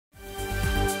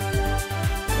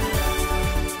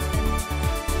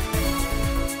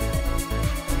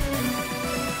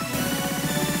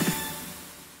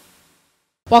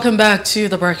Welcome back to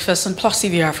The Breakfast on Plus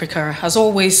TV Africa. As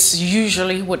always,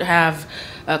 usually would have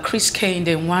Kehinde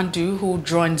Nwandu, who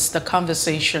joins the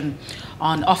conversation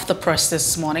on Off the Press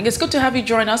this morning. It's good to have you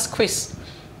join us, Chris.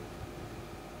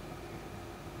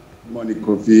 Good morning,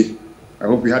 Kofi. I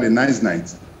hope you had a nice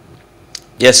night.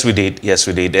 Yes, we did. Yes,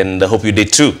 we did. And I hope you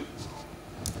did too.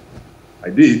 I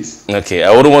did. Okay.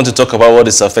 I wouldn't want to talk about what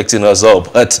is affecting us all,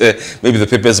 but maybe the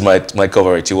papers might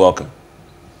cover it. You're welcome.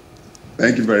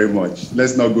 Thank you very much.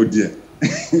 Let's not go there.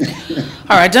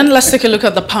 All right, then let's take a look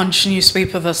at the Punch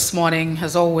newspaper this morning.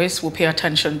 As always, we'll pay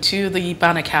attention to the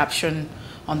banner caption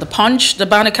on the Punch. The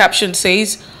banner caption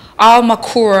says, Al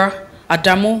Makura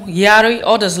Adamu Yari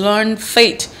others learn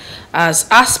fate as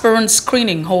aspirant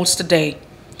screening holds today.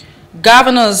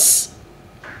 Governors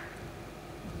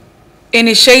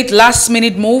initiate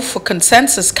last-minute move for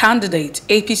consensus candidate.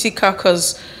 APC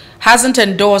caucus hasn't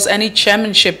endorsed any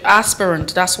chairmanship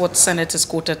aspirant. That's what Senate is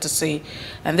quoted to say.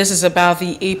 And this is about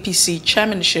the APC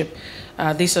chairmanship.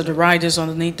 These are the riders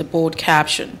underneath the bold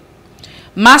caption.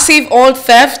 Massive oil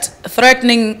theft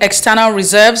threatening external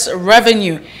reserves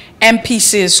revenue,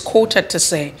 MPC is quoted to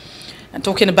say. And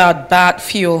talking about bad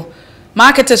fuel,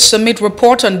 marketers submit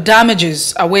report on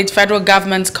damages, await federal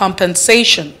government's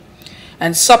compensation.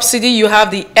 And subsidy, you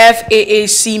have the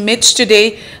FAAC meets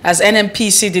today as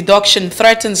NMPC deduction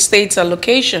threatens states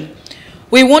allocation.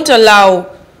 We won't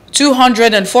allow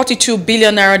 242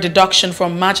 billion naira deduction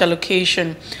from March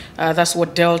allocation. That's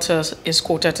what Delta is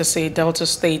quoted to say, Delta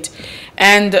State.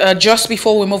 And just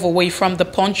before we move away from the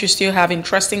Punch, you still have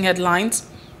interesting headlines.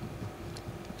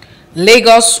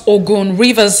 Lagos, Ogun,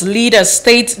 Rivers leaders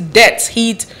state debts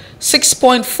hit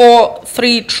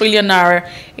 6.43 trillion naira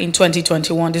in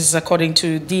 2021. This is according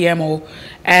to DMO.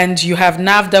 And you have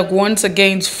NAFDAC once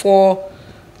again for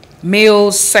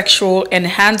male sexual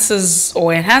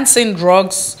enhancing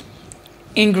drugs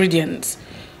ingredients.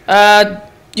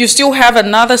 You still have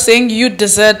another thing, you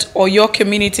desert or your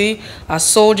community as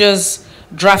soldiers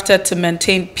drafted to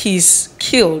maintain peace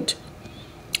killed.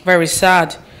 Very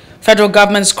sad. Federal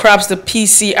government scraps the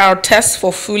PCR test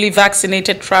for fully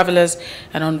vaccinated travelers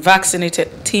and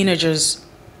unvaccinated teenagers.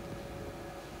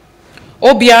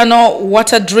 Obiano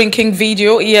water drinking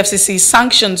video, EFCC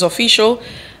sanctions official,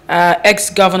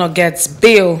 ex-governor gets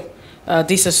bail.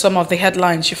 These are some of the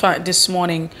headlines you find this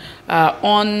morning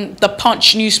on the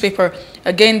Punch newspaper.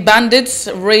 Again, bandits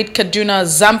raid Kaduna,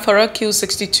 Zamfara, kill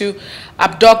 62,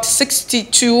 abduct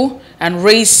 62, and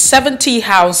raise 70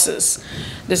 houses.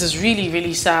 This is really,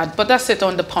 really sad. But that's it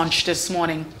on the Punch this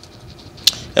morning.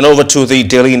 And over to the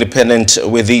Daily Independent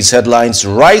with these headlines.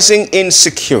 Rising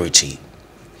insecurity.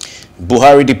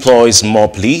 Buhari deploys more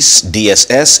police,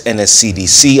 DSS, and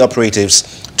SCDC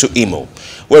operatives to Imo.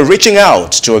 We're reaching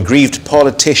out to aggrieved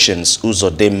politicians,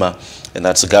 Uzodinma, and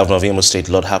that's the governor of Imo State.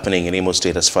 A lot happening in Imo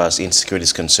State as far as insecurity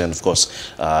is concerned. Of course,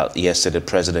 yesterday the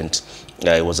president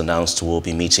it was announced will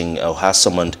be meeting or has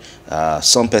summoned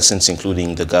some persons,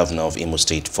 including the governor of Imo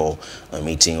State, for a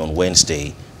meeting on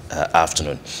Wednesday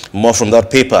afternoon. More from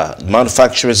that paper.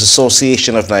 Manufacturers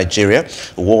Association of Nigeria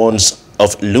warns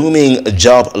of looming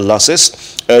job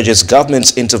losses, urges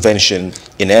government's intervention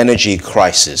in energy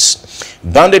crisis.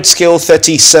 Bandits kill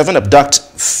 37, abduct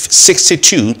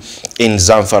 62 in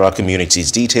Zamfara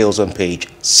communities. Details on page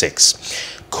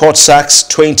 6. Court sacks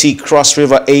 20 Cross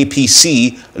River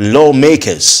APC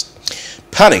lawmakers.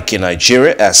 Panic in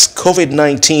Nigeria as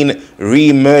COVID-19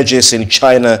 re-emerges in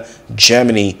China,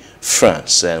 Germany,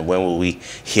 France. And when will we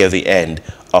hear the end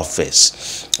of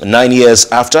this? 9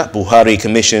 years after, Buhari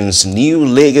commissions new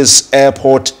Lagos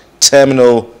Airport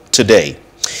terminal today.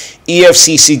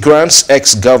 EFCC grants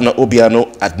ex-governor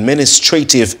Obiano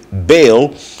administrative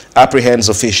bail, apprehends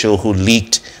official who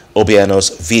leaked Obiano's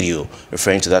video,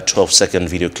 referring to that 12-second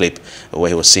video clip where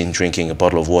he was seen drinking a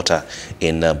bottle of water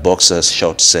in boxers,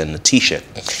 shorts and a t-shirt.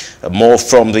 More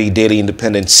from the Daily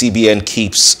Independent. CBN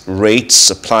keeps rates,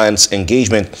 appliance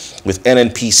engagement with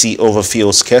NNPC over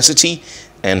fuel scarcity.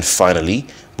 And finally,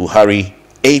 Buhari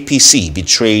APC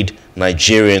betrayed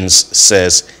Nigerians,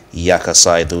 says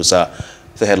Yakasai. Those are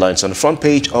the headlines on the front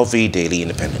page of the Daily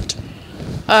Independent.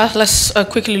 Let's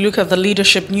quickly look at the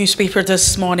leadership newspaper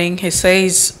this morning. He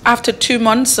says, after 2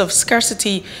 months of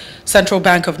scarcity, Central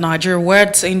Bank of Nigeria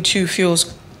wades into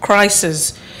fuels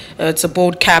crisis. It's a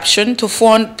bold caption. To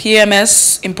fund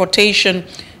PMS importation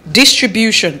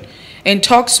distribution in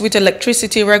talks with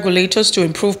electricity regulators to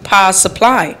improve power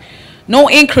supply. No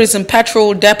increase in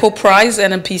petrol depot price.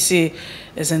 NNPC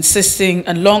is insisting,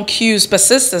 and long queues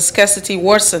persist as scarcity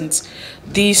worsens.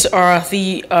 These are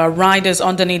the riders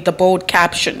underneath the bold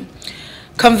caption.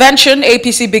 Convention,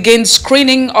 APC begins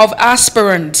screening of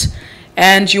aspirants.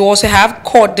 And you also have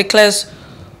court declares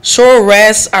show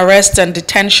arrest and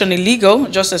detention illegal,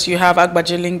 just as you have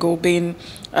Agbajelingo being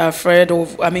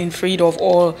freed of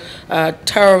all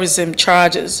terrorism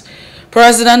charges.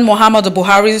 President Muhammadu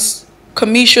Buhari's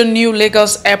commissioned new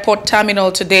Lagos Airport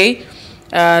Terminal today.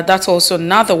 That's also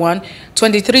another one.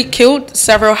 23 killed,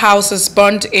 several houses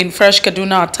burned in fresh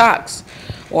Kaduna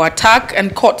attack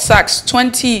and court sacks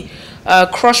 20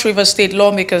 Cross River State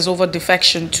lawmakers over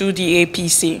defection to the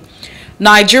APC.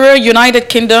 Nigeria, United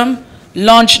Kingdom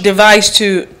launched device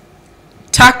to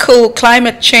tackle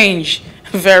climate change.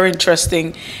 Very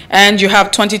interesting. And you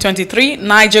have 2023,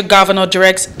 Niger governor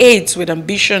directs aides with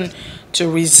ambition to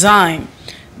resign.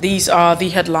 These are the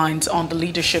headlines on the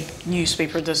Leadership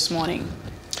newspaper this morning.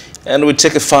 And we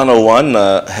take a final one,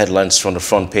 headlines from the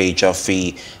front page of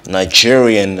the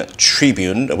Nigerian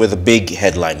Tribune with a big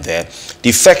headline there.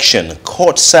 Defection,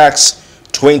 court sacks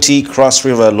 20 Cross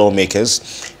River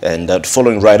lawmakers. And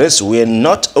following writers, we are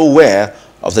not aware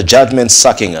of the judgment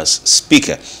sacking us.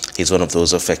 Speaker, he's one of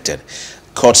those affected.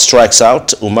 Court strikes out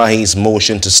Umahi's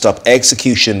motion to stop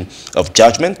execution of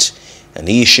judgment and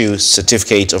issues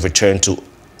certificate of return to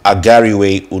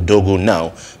Agariwe Udogo now.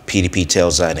 PDP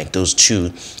tells INEC. Those two,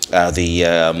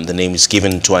 the name is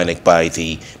given to INEC by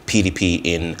the PDP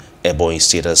in Ebonyi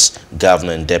State as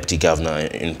governor and deputy governor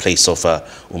in place of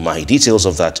Umahi. Details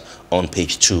of that on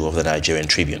page 2 of the Nigerian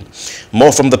Tribune.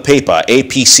 More from the paper.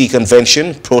 APC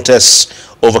convention, protests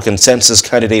over consensus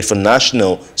candidate for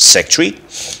national secretary.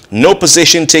 No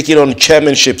position taken on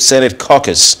chairmanship Senate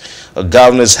caucus.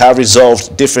 Governors have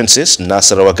resolved differences.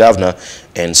 Nasarawa governor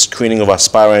and screening of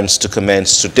aspirants to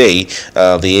commence today.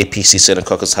 The APC Senate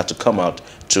caucus had to come out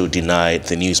to deny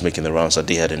the news making the rounds that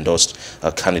they had endorsed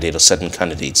a candidate or certain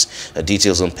candidates.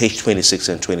 Details on page 26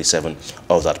 and 27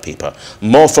 of that paper.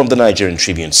 More from the Nigerian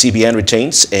Tribune. CBN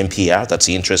retains MPR, that's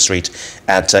the interest rate,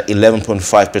 at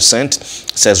 11.5%.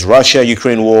 Says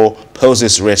Russia-Ukraine war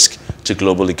poses risk to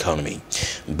global economy.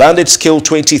 Bandits kill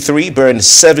 23, burn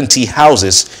 70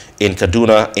 houses in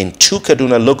Kaduna, in 2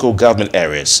 Kaduna local government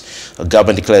areas. The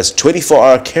government declares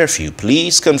 24-hour curfew.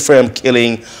 Please confirm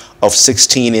killing of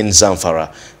 16 in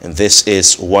Zamfara. And this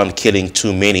is one killing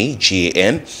too many,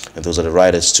 GAN. And those are the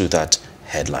writers to that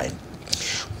headline.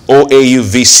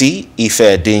 OAUVC, Ife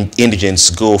indigents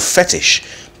go fetish.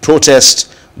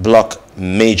 Protest block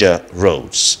major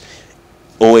roads.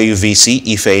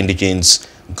 OAUVC, Ife indigents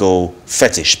go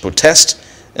fetish. Protest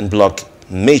and block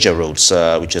major roads.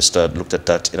 We just looked at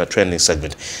that in a trending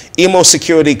segment. Imo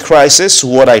security crisis,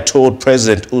 what I told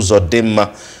President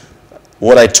Uzodimma.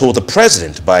 What I told the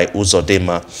president by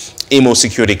Uzodimma. Imo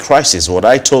security crisis, what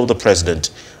I told the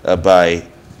president by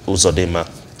Uzodimma.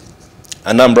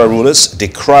 Anambra rulers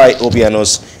decry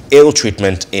Obiano's ill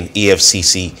treatment in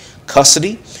EFCC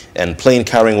custody, and plane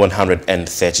carrying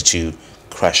 132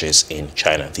 crashes in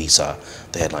China. These are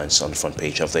the headlines on the front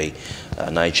page of the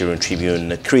Nigerian Tribune.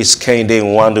 Kehinde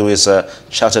Nwandu is a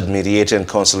chartered mediator and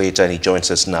conciliator, and he joins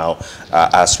us now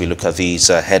as we look at these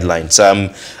headlines.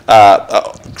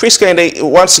 Kehinde,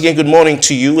 once again, good morning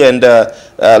to you, and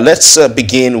let's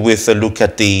begin with a look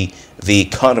at the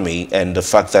economy and the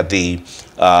fact that the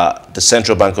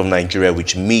Central Bank of Nigeria,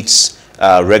 which meets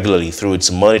regularly through its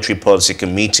Monetary Policy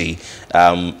Committee,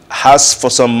 has for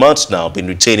some months now been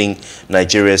retaining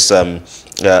Nigeria's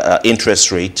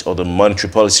interest rate, or the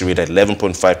monetary policy rate, at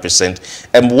 11.5%.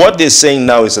 And what they're saying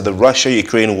now is that the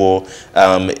Russia-Ukraine war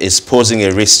is posing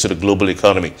a risk to the global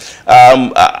economy.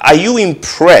 Are you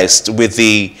impressed with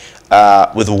the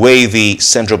way the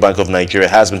Central Bank of Nigeria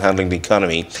has been handling the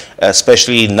economy,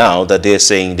 especially now that they're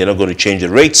saying they're not going to change the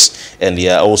rates, and they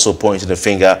are also pointing the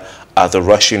finger at the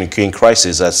Russian-Ukraine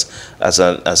crisis as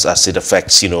it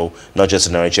affects, not just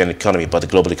the Nigerian economy, but the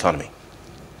global economy?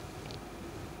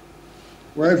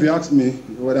 Well, if you ask me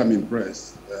whether I'm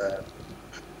impressed,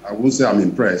 I won't say I'm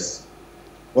impressed.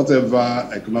 Whatever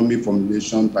economic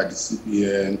formulation by the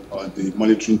CBN or the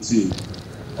monitoring team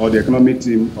or the economic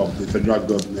team of the federal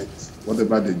government,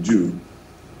 whatever they do,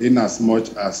 in as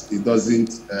much as it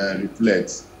doesn't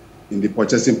reflect in the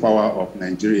purchasing power of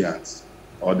Nigerians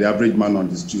or the average man on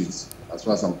the streets, as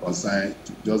far as I'm concerned,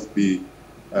 to just be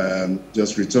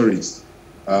just rhetorics.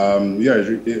 We are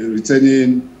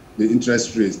retaining the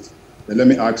interest rate. But let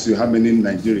me ask you, how many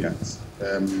Nigerians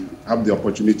have the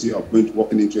opportunity of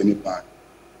walking into any bank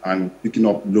and picking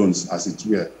up loans, as it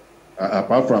were?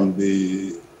 Apart from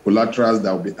the collaterals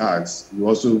that will be asked, you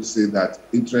also say that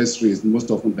interest rates, most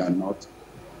often than not,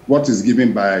 what is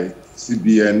given by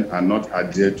CBN are not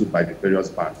adhered to by the various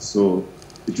banks. So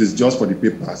it is just for the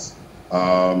papers.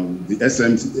 The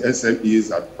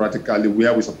SMEs are practically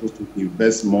where we're supposed to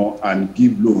invest more and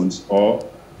give loans or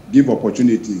give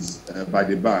opportunities by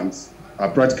the banks. are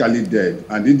practically dead,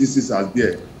 and indices are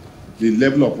there. The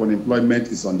level of unemployment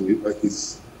is on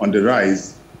the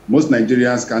rise. Most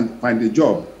Nigerians can't find a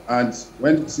job. And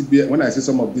when I see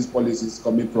some of these policies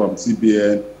coming from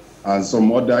CBN and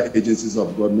some other agencies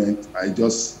of government, I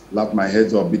just laugh my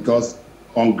head off, because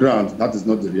on ground, that is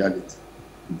not the reality.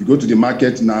 If you go to the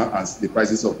market now and the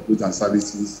prices of goods and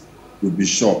services, you'll be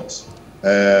shocked.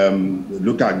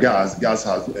 Look at gas. Gas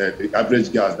has the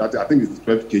average gas, that I think is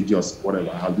 12 kg or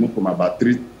whatever, has moved from about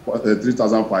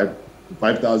 3,500 to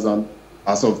 5,000.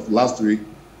 As of last week,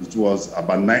 it was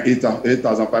about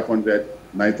 8,500,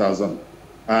 9,000.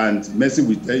 And Messi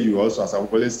will tell you also, as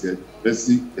I've always said,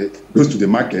 Messi goes to the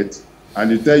market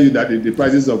and they tell you that the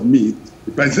prices of meat,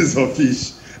 the prices of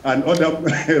fish, and other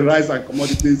rice and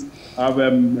commodities have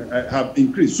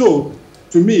increased. So,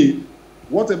 to me,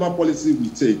 whatever policy we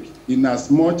take, in as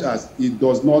much as it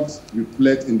does not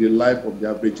reflect in the life of the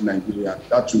average Nigerian,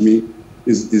 that to me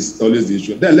is always the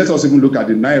issue. Then let us even look at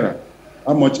the naira.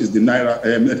 How much is the naira?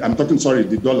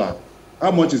 The dollar.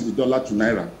 How much is the dollar to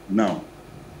naira now?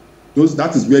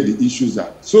 That is where the issues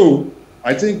are. So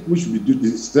I think we should be doing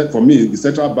this. For me, the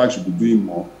central bank should be doing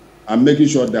more and making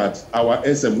sure that our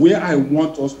SM, where I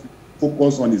want us to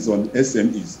focus on, is on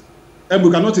SMEs. And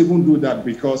we cannot even do that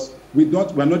because we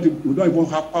don't even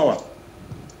have power.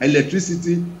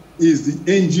 Electricity is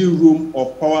the engine room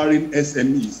of powering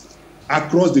SMEs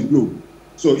across the globe.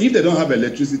 So if they don't have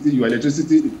electricity, your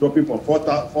electricity is dropping from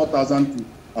 4,000 to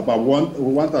about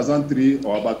 1,003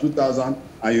 or about 2,000,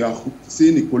 and you are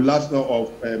seeing a collapse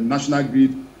of national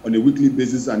grid on a weekly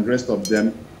basis and the rest of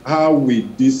them. How will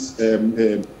these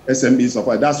SMEs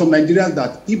suffer? There are some Nigerians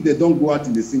that if they don't go out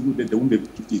in a single day, they won't be able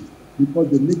to eat, because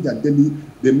they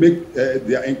make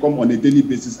their income on a daily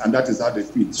basis, and that is how they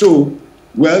feed. So,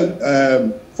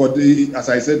 as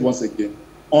I said once again,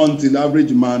 until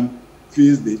average man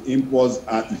feels the impulse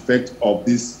and effect of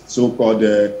this so-called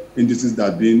indices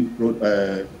that are being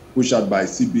pushed out by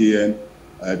CBN,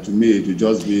 to me, it will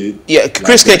just be... Yeah,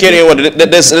 Chris Kehinde Nwandu,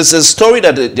 there's a story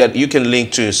that you can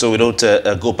link to, so we don't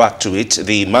go back to it.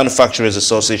 The Manufacturers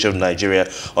Association of Nigeria,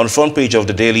 on the front page of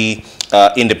the Daily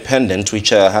Independent, which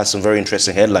has some very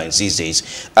interesting headlines these days,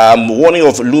 warning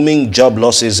of looming job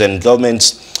losses and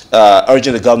governments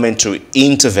urging the government to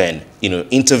intervene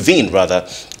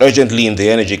urgently in the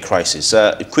energy crisis.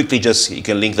 Quickly, you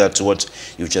can link that to what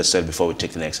you just said before we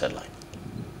take the next headline.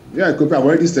 Yeah, Kofi, I've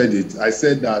already said it. I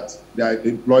said that our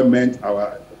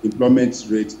employment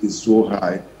rate is so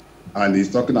high, and he's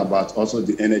talking about also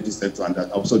the energy sector, and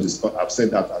that also I've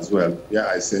said that as well. Yeah,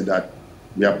 I said that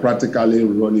we are practically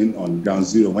running on ground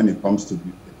zero when it comes to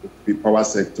the power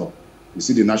sector. You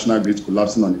see the national grid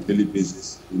collapsing on a daily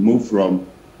basis. We moved from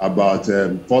about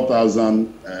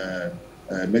 4,000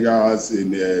 megawatts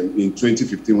in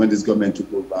 2015 when this government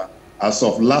took over. As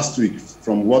of last week,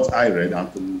 from what I read and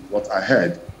from what I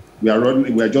heard, we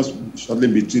are just shortly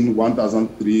between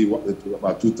 1,003 to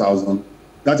about 2,000.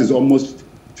 That is almost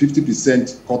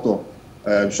 50% cut off,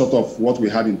 short of what we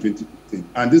had in 2015.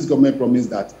 And this government promised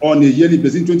that on a yearly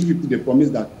basis, in 2015, they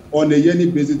promised that on a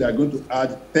yearly basis, they are going to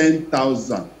add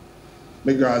 10,000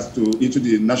 megawatts into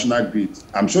the national grid.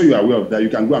 I'm sure you are aware of that. You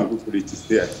can go and go for it. It's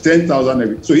there. 10,000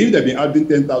 every. So if they've been adding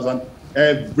 10,000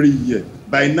 every year,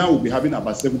 by now we'll be having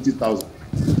about 70,000.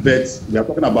 But we are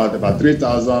talking about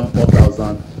 3,000,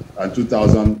 4,000, and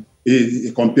 2,000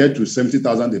 compared to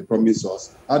 70,000 they promised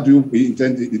us. How do we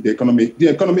intend the economy? The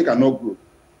economy cannot grow.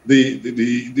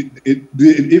 Even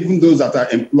those that are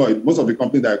employed, most of the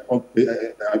companies that are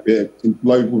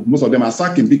employed, most of them are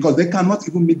sacking because they cannot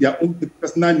even meet their own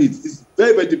personal needs. It's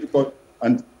very, very difficult.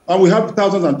 And we have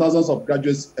thousands and thousands of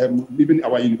graduates leaving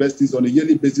our universities on a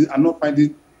yearly basis and not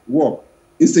finding work.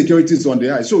 Insecurity is on the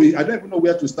high. So I don't even know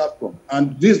where to start from.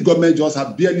 And this government just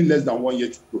has barely less than 1 year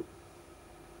to go.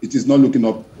 It is not looking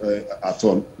up at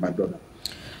all, my brother.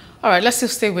 All right, let's still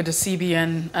stay with the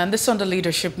CBN. And this on the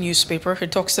Leadership newspaper.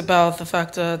 It talks about the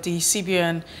fact that the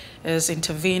CBN is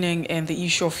intervening in the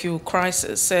issue of fuel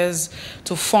crisis, says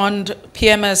to fund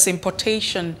PMS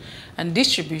importation and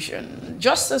distribution.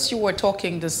 Just as you were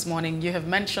talking this morning, you have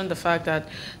mentioned the fact that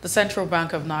the Central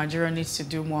Bank of Nigeria needs to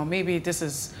do more. Maybe this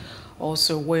is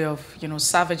also a way of,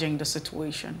 savaging the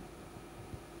situation.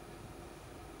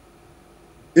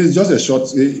 It's just a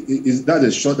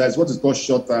that's what is called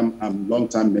short-term and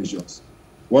long-term measures.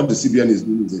 What the CBN is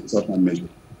doing is a short-term measure,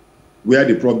 where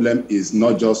the problem is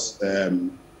not just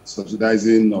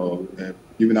subsidizing or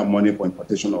giving out money for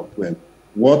importation of fuel.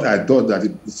 What I thought that the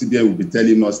CBN would be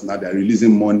telling us now, they're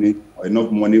releasing money or enough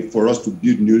money for us to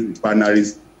build new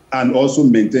refineries and also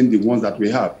maintain the ones that we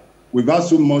have. We've had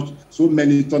so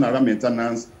many turnaround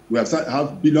maintenance. We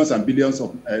have billions and billions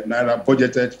of naira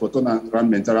budgeted for turnaround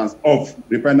maintenance of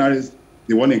refineries,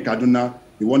 the one in Kaduna,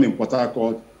 the one in Port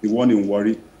Harcourt, the one in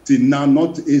Warri. Till now,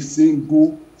 not a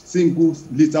single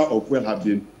liter of oil have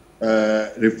been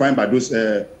refined by those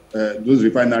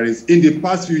refineries in the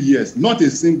past few years. Not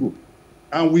a single.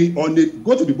 And we only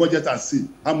go to the budget and see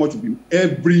how much will be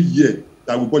every year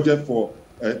that we budget for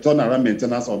turnaround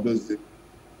maintenance of those things.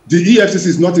 The EFCC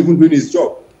is not even doing its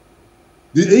job.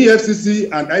 The EFCC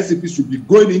and ICP should be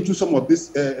going into some of this,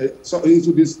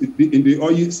 into this in the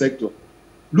oil sector.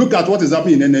 Look at what is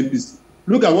happening in NNPC.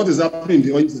 Look at what is happening in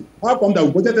the oil sector. How come that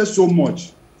we budgeted so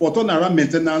much for turnaround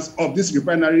maintenance of this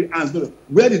refinery? And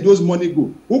where did those money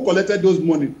go? Who collected those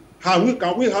money? Can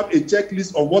we have a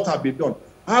checklist of what have been done?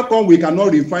 How come we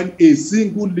cannot refine a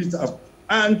single liter?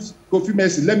 And Kofi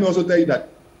Mercy, let me also tell you that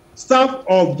staff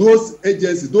of those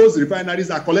agencies, those refineries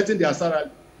are collecting their salary.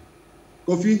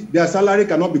 Kofi, their salary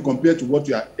cannot be compared to what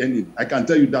you are earning. I can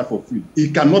tell you that for free.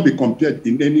 It cannot be compared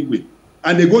in any way.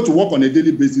 And they go to work on a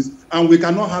daily basis, and we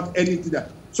cannot have anything there.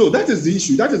 So that is the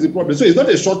issue. That is the problem. So it's not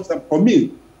a short term. For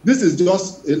me, this is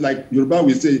just like Yoruba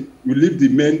will say, you leave the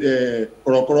main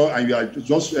korokoro and you are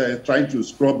just trying to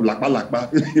scrub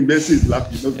lakba. Messi is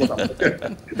laughing. You know what I'm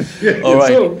saying? All right.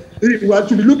 So we are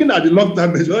to be looking at the long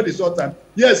term, not the short term.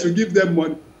 Yes, we give them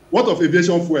money. What of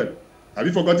aviation fuel? Have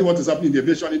you forgotten what is happening in the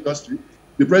aviation industry?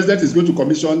 The president is going to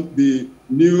commission the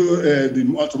new, the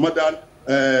modern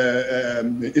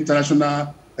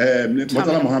international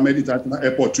Murtala Mohammed International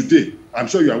Airport today. I'm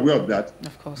sure you are aware of that.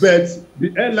 Of course. But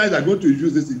the airlines are going to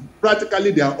use this.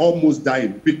 Practically, they are almost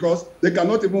dying because they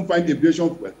cannot even find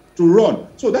aviation fuel to run.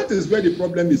 So that is where the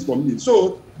problem is for me.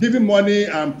 So giving money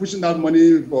and pushing out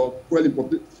money for fuel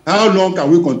importation, how long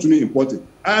can we continue importing?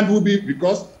 And will be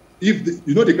because if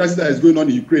you know the crisis that is going on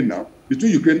in Ukraine now,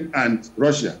 between Ukraine and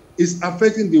Russia, is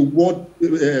affecting the world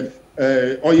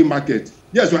oil market.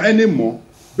 Yes, we're earning more,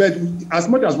 but as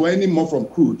much as we're earning more from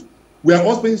crude, we are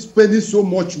also spending so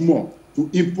much more to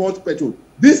import petrol.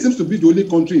 This seems to be the only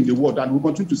country in the world, and we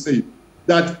continue to say it,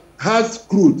 that has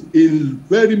crude in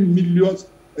very millions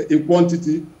in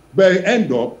quantity, but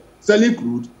end up selling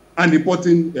crude and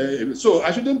importing. So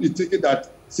I shouldn't be thinking that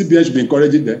CBN should be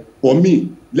encouraging them. For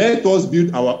me, let us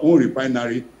build our own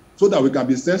refinery so that we can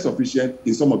be self-sufficient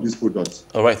in some of these products.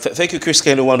 All right. Thank you,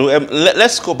 Kehinde Nwandu.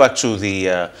 Let's go back to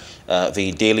the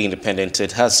Daily Independent.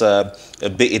 It has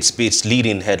its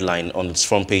leading headline on its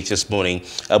front page this morning.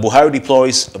 Buhari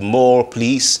deploys more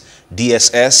police,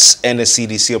 DSS, and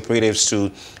CDC operatives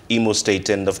to Imo State.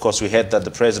 And of course, we heard that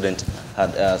the president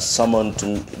had summoned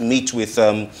to meet with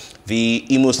the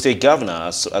Imo State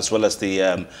governor, as well as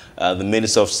the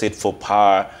Minister of State for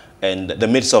Power, and the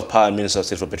Minister of Power and Minister of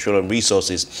State for Petroleum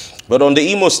Resources. But on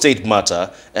the Imo State matter,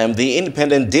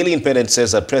 the Daily Independent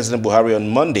says that President Buhari on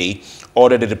Monday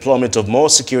ordered the deployment of more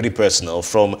security personnel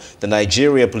from the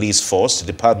Nigeria Police Force, the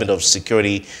Department of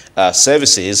Security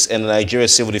Services, and the Nigeria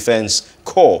Civil Defense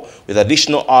Corps, with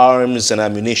additional arms and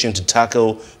ammunition to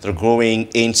tackle the growing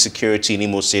insecurity in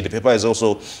Imo State. The paper is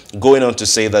also going on to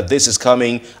say that this is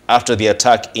coming after the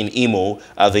attack in Imo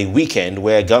at the weekend,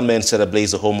 where gunmen set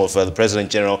ablaze the home of the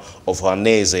President General of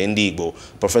Ohaneze Ndigbo,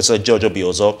 Professor George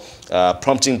Obiozo,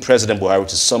 prompting President Buhari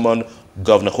to summon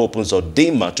Governor Hopins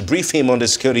Odema to brief him on the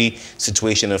security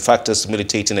situation and factors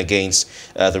militating against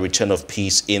the return of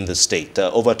peace in the state.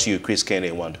 Over to you,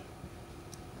 Kehinde Nwandu.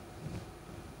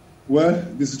 Well,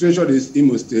 the situation in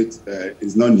Imo State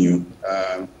is not new.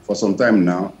 For some time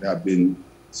now, there have been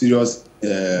serious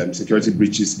security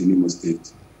breaches in Imo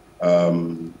State.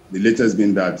 The latest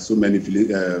being that so many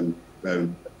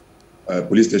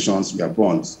police stations were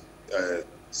burned.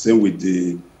 Same with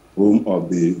the home of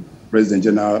the President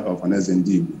General of Ohaneze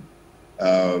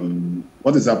Ndigbo.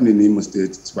 What is happening in Imo State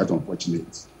is quite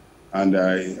unfortunate. And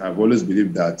I've always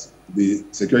believed that the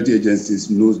security agencies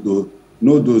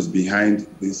know those behind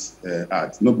this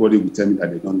act. Nobody will tell me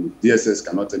that they don't know. DSS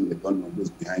cannot tell me they don't know those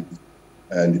behind it.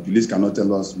 And the police cannot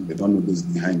tell us they don't know those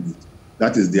behind it.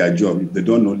 That is their job. If they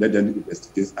don't know, let them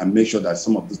investigate and make sure that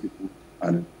some of these people...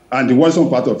 And the worrisome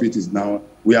part of it is now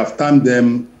we have termed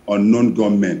them unknown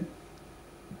gunmen.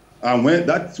 And when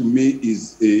that, to me,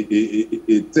 is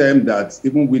a term that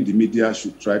even we, the media,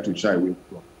 should try to shy away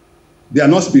from. They are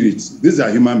not spirits. These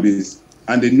are human beings.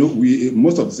 And they know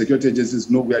most of the security agencies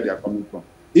know where they are coming from.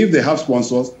 If they have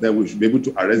sponsors, then we should be able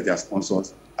to arrest their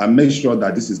sponsors and make sure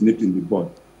that this is nipped in the bud.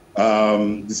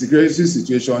 The security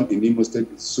situation in Imo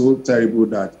State is so terrible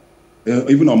that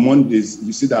even on Mondays,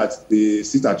 you see that the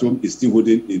sit-at-home is still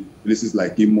holding in places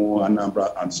like Imo,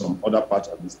 Anambra, and some other parts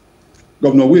of this.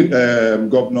 Governor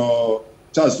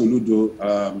Charles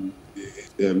Soludo,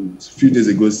 few days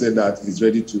ago said that he's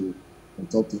ready to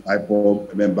talk to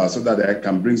IPOB members so that I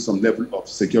can bring some level of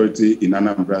security in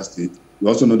Anambra State. We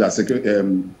also know that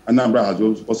Anambra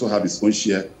has also have its own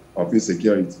share of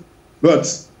insecurity.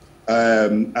 But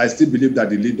I still believe that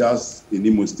the leaders in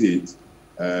Imo State,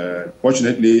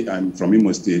 fortunately, I'm from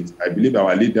Imo State, I believe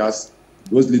our leaders,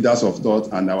 those leaders of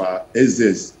thought and our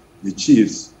Ezes, the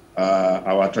chiefs,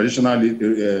 our traditional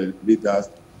leaders,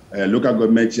 local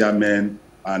government chairmen,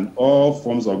 and all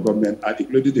forms of government, and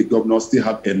including the governor, still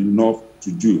have enough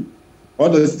to do. All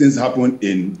those things happen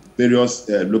in various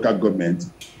local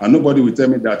governments, and nobody will tell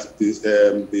me that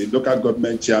the local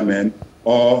government chairman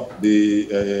or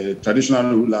the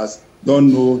traditional rulers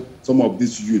don't know some of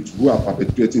these youth who are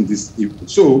perpetuating this evil.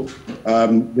 So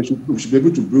we should be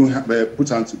able to put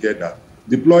hands together.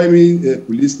 Deploying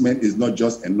policemen is not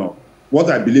just enough. What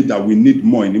I believe that we need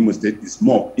more in Imo State is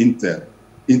more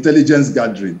intelligence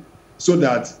gathering, so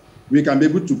that we can be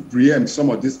able to preempt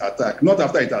some of this attack. Not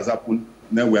after it has happened,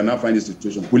 then we are now finding the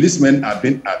situation. Policemen are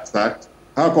being attacked.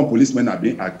 How come policemen are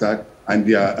being attacked and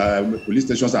their police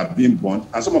stations are being burned?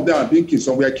 And some of them are being killed.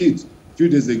 Some were killed a few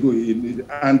days ago.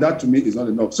 And that to me is not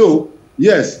enough. So,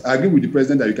 yes, I agree with the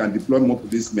president that you can deploy more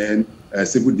policemen,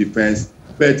 civil defense.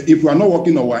 But if we are not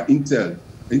working on our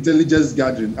intelligence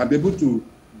gathering and be able to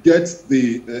get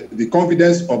the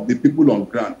confidence of the people on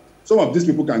ground, some of these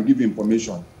people can give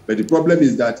information. But the problem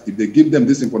is that if they give them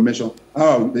this information,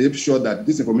 how are they sure that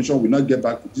this information will not get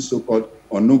back to this so-called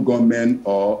unknown gunmen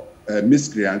or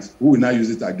miscreants who will not use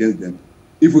it against them?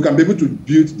 If we can be able to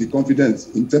build the confidence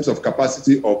in terms of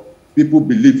capacity of people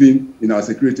believing in our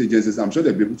security agencies, I'm sure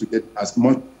they'll be able to get as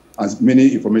many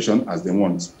information as they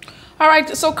want. All right,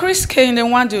 so Chris Kehinde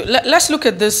Nwandu, let's look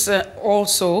at this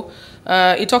also.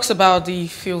 It talks about the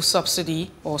fuel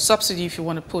subsidy, or subsidy if you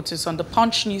want to put it, on the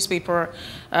Punch newspaper.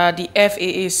 The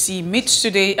FAAC meets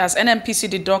today as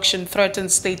NNPC deduction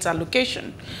threatens state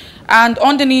allocation. And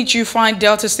underneath you find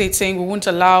Delta State saying we won't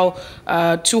allow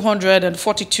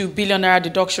 242 billion naira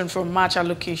deduction from March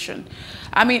allocation.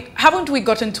 I mean, haven't we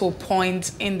gotten to a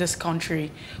point in this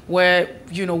country where,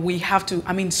 you know, we have to,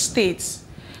 I mean, states,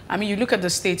 I mean, you look at the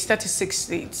states, 36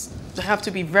 states, they have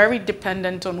to be very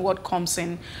dependent on what comes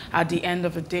in at the end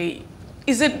of the day.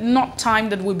 Is it not time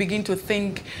that we begin to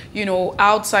think, you know,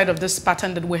 outside of this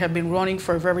pattern that we have been running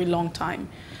for a very long time?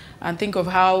 And think of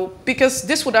how, because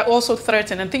this would also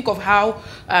threaten, and think of how,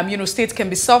 you know, states can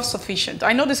be self-sufficient.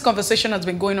 I know this conversation has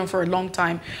been going on for a long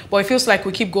time, but it feels like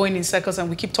we keep going in circles and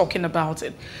we keep talking about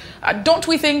it. Don't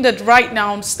we think that right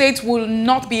now states will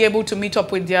not be able to meet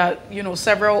up with their, you know,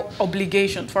 several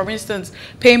obligations? For instance,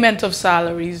 payment of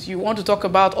salaries. You want to talk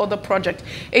about other projects.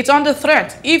 It's under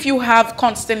threat. If you have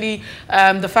constantly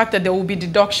the fact that there will be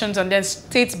deductions and then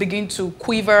states begin to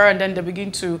quiver and then they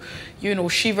begin to, you know,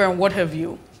 shiver and what have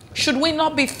you. Should we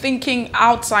not be thinking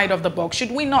outside of the box?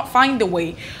 Should we not find a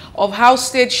way of how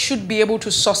states should be able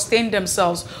to sustain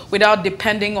themselves without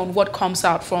depending on what comes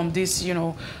out from this, you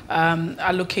know,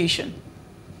 allocation?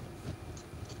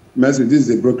 Mercy, this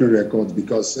is a broken record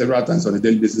because several times on a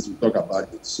daily basis we talk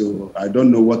about it. So I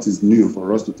don't know what is new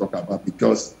for us to talk about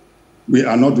because we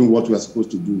are not doing what we are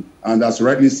supposed to do. And as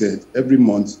rightly said, every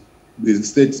month the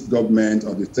state government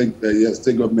or the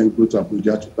state government go to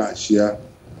Abuja to buy and share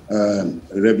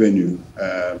revenue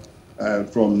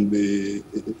from the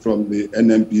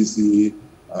NNPC,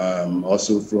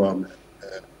 also from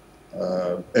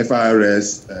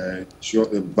FIRS,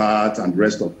 VAT, and the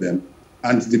rest of them.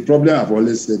 And the problem I've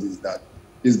always said is that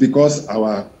it's because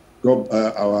our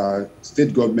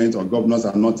state government or governors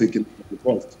are not taking the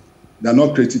cost. They're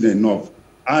not creating enough.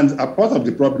 And a part of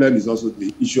the problem is also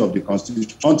the issue of the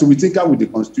Constitution. Until we tinker with the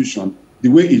Constitution the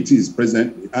way it is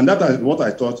presently, and that is what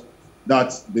I thought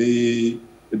that the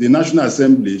National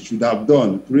Assembly should have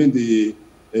done during the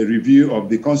review of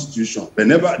the Constitution. They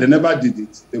never did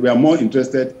it. They were more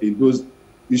interested in those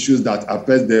issues that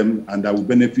affect them and that will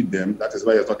benefit them. That is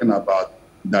why you're talking about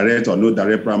direct or no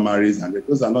direct primaries, and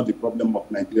those are not the problem of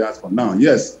Nigerians for now.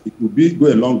 Yes, it would go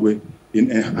a long way in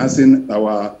enhancing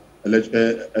our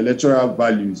electoral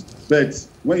values. But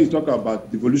when you talk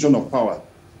about devolution of power,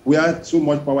 where so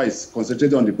much power is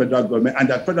concentrated on the federal government, and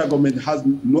the federal government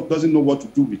doesn't know what to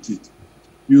do with it.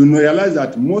 You realize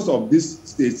that most of these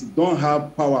states don't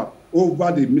have power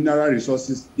over the mineral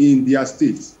resources in their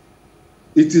states.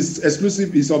 It is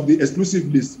exclusive, is of the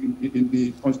exclusive list in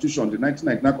the Constitution, the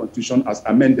 1999 Constitution as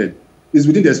amended. It's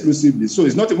within the exclusive list. So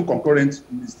it's not even concurrent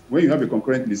list. When you have a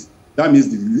concurrent list, that means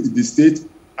the state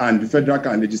and the federal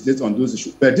can legislate on those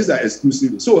issues. But these are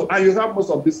exclusive. So you have most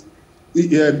of these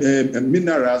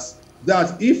minerals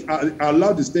that if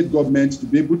allow the state government to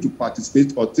be able to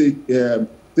participate or take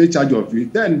take charge of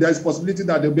it, then there's possibility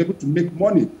that they'll be able to make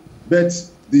money. But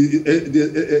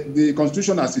the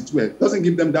constitution, as it were, doesn't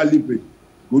give them that leverage.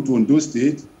 Go to Ondo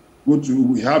State,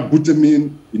 we have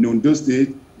bitumen in Ondo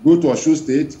State, go to Osun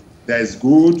State, there is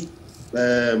gold,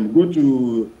 go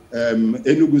to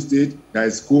Enugu State, there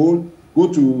is coal, go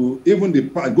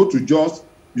to Jos,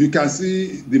 you can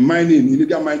see the mining,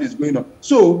 illegal mining is going on.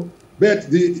 So,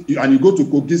 and you go to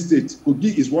Kogi State.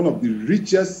 Kogi is one of the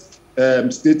richest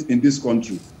states in this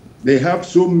country. They have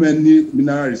so many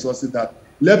mineral resources that,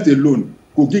 left alone,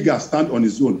 Kogi can stand on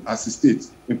its own as a state.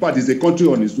 In fact, it's a country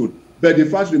on its own. But the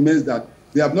fact remains that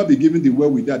they have not been given the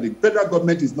wherewithal. The federal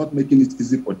government is not making it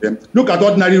easy for them. Look at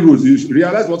ordinary roads. You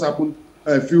realize what happened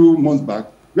a few months back,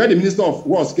 where the Minister of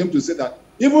Works came to say that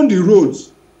even the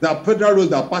roads, the federal roads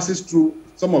that passes through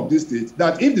some of these states,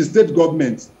 that if the state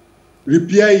government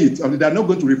repair it, they're not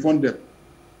going to refund them.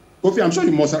 Kofi, I'm sure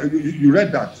you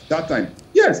read that time.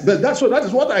 Yes, but that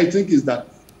is what I think is that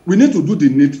we need to do the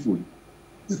needful.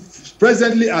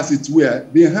 Presently, as it were,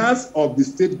 the hands of the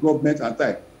state government are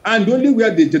tied. And the only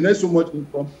where they generate so much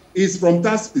income is from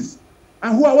taxes.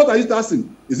 And what are you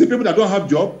taxing? Is it people that don't have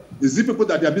jobs? Is it people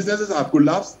that their businesses have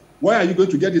collapsed? Where are you going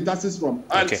to get the taxes from?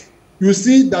 And you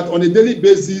see that on a daily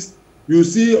basis, you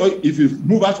see if you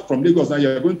move out from Lagos now,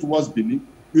 you're going towards Benin,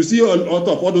 you see a lot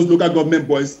of all those local government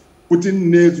boys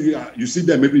putting nails, you see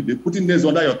them every day, putting nails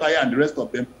under your tire and the rest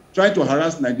of them, trying to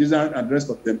harass Nigerians and the rest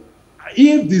of them.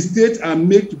 If the states are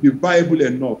made to be viable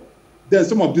enough, then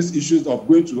some of these issues of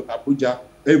going to Abuja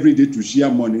every day to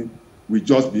share money will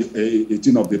just be a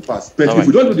thing of the past. But if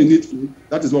we don't do the needful,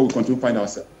 that is what we continue to find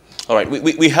ourselves. All right,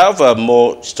 we have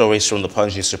more stories from the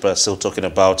Punch newspaper still talking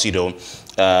about,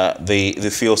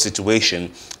 the fuel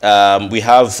situation. We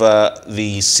have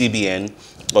the CBN,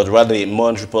 or rather the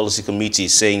Monetary Policy Committee,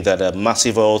 saying that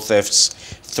massive oil thefts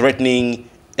threatening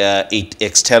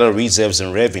external reserves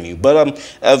and revenue. But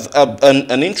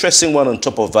an interesting one on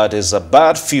top of that is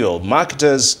bad fuel.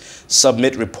 Marketers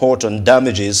submit report on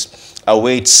damages,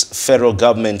 awaits federal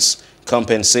government's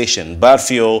compensation. Bad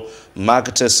fuel,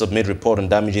 marketers submit report on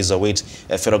damages, await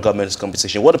federal government's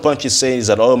compensation. What the Punch is saying is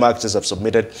that oil marketers have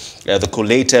submitted the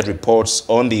collated reports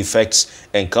on the effects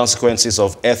and consequences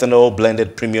of ethanol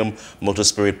blended premium motor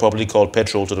spirit, publicly called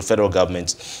petrol, to the federal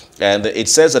government. And it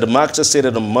says that the marketers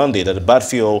stated on Monday that the bad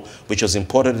fuel, which was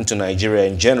imported into Nigeria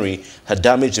in January, had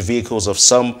damaged the vehicles of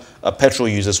some petrol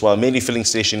users, while many filling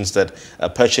stations that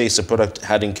purchased the product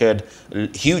had incurred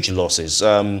huge losses.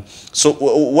 So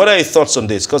what are your thoughts on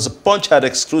this? Because the Punch had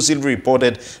exclusively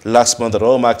reported last month that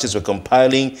oil marketers were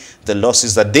compiling the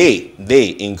losses that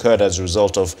they incurred as a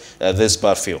result of this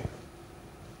bad fuel.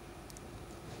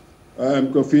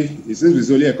 Kofi, it seems it's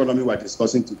only economy we're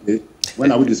discussing today.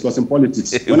 When are we discussing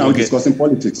politics? When are we discussing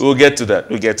politics? We'll get to that.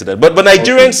 We'll get to that. But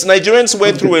Nigerians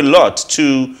went through a lot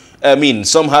to. I mean,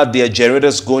 some had their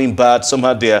generators going bad, some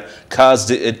had their cars,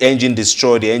 the engine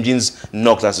destroyed, the engines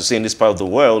knocked, as you say, in this part of the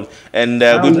world, and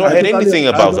we've not heard anything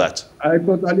about that. I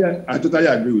totally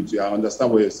agree with you. I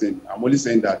understand what you're saying. I'm only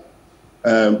saying that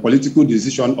political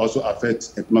decisions also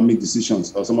affect economic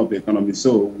decisions or some of the economy.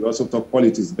 So we also talk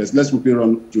politics, but let's quickly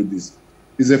run through this.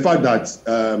 It's a fact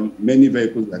that many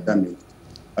vehicles were damaged.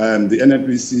 The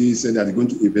NNPC said that they're going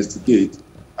to investigate,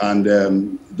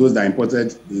 and those that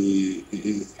imported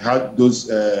had those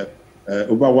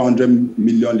over 100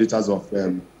 million liters of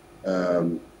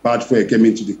bad fuel came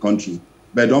into the country.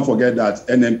 But don't forget that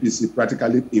NNPC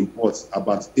practically imports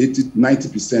about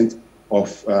 90%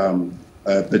 of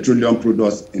petroleum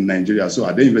products in Nigeria. So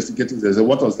are they investigating?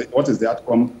 What is the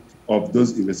outcome of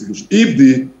those investigations? If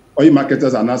the oil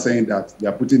marketers are now saying that they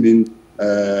are putting in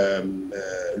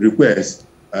requests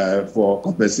for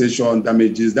compensation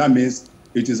damages, that means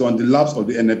it is on the laps of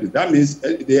the NNPC. That means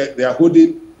they are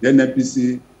holding the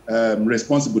NNPC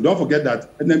responsible. Don't forget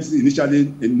that NNPC initially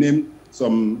named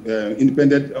some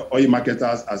independent oil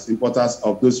marketers as importers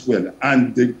of those fuel,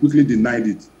 and they quickly denied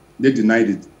it. They denied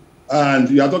it. And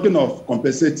you are talking of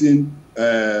compensating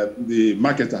the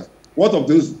marketers. What of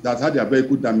those that had their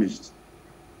vehicle damaged?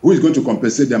 Who is going to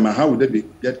compensate them, and how would they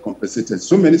get compensated?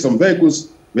 Some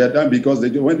vehicles were done because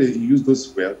when they use those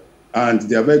fuel, and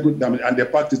their vehicle damage, and they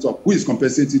packed it up, who is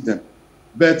compensating them?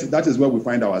 But that is where we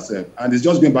find ourselves. And it's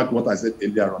just going back to what I said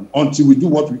earlier on. Until we do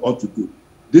what we ought to do,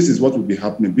 this is what will be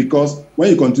happening. Because when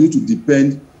you continue to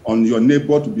depend on your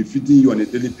neighbor to be feeding you on a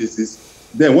daily basis,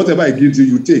 then whatever he gives you,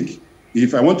 you take.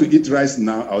 If I want to eat rice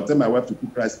now, I'll tell my wife to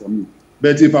cook rice for me.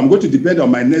 But if I'm going to depend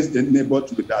on my next neighbor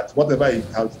to do that, whatever he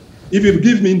has, if you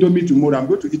give me Indomie tomorrow, I'm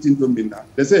going to eat Indomie now.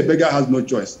 They say a beggar has no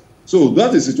choice. So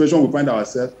that's the situation we find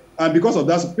ourselves. And because of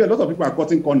that, a lot of people are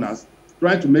cutting corners,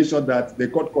 trying to make sure that they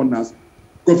cut corners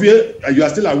Kofi, you are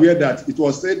still aware that it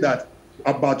was said that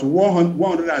about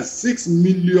 106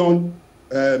 million,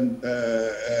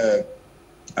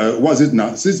 what's it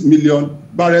now? 6 million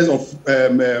barrels of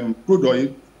crude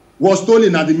oil was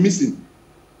stolen and missing.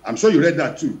 I'm sure you read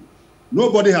that too.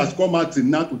 Nobody has come out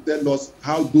now to tell us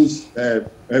how those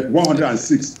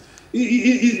 106.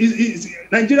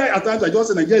 Nigeria, at times, I just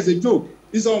say Nigeria is a joke.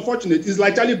 It's unfortunate. It's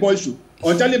like Charlie Boy show.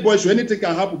 On Charlie Boy show, anything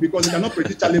can happen because you cannot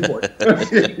predict Charlie Boy.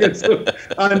 So,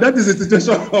 and that is the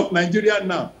situation of Nigeria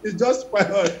now. It's just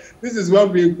this is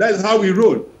what that is how we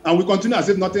roll, and we continue as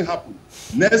if nothing happened.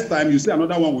 Next time you see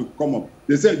another one will come up.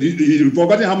 They said you've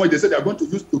forgotten how much they said they are going to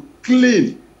use to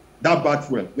clean that bad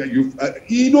fuel.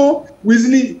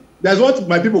 Weasley. There's what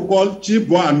my people call cheap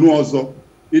boy and no also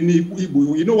in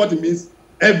Igbo. You know what it means?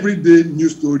 Everyday new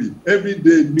story,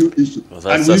 everyday new issue. Well,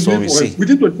 that's what we see.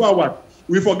 Within 24 hours,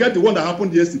 we forget the one that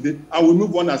happened yesterday and we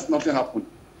move on as nothing happened.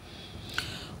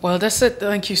 Well, that's it.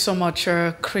 Thank you so much,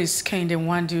 Chris Kehinde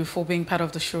Nwandu, for being part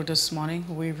of the show this morning.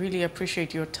 We really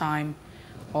appreciate your time,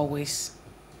 always.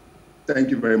 Thank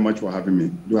you very much for having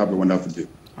me. Do have a wonderful day.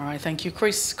 All right, thank you.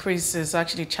 Chris is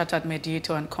actually Chartered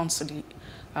Mediator and Conciliator.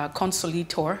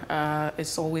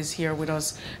 Is always here with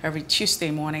us every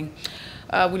Tuesday morning.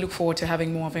 We look forward to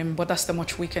having more of him, but that's the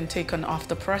much we can take on Off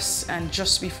the Press. And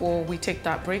just before we take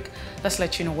that break, let's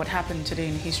let you know what happened today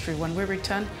in history. When we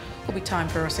return, it'll be time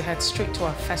for us to head straight to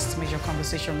our first major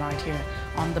conversation right here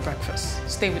on The Breakfast.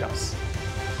 Stay with us.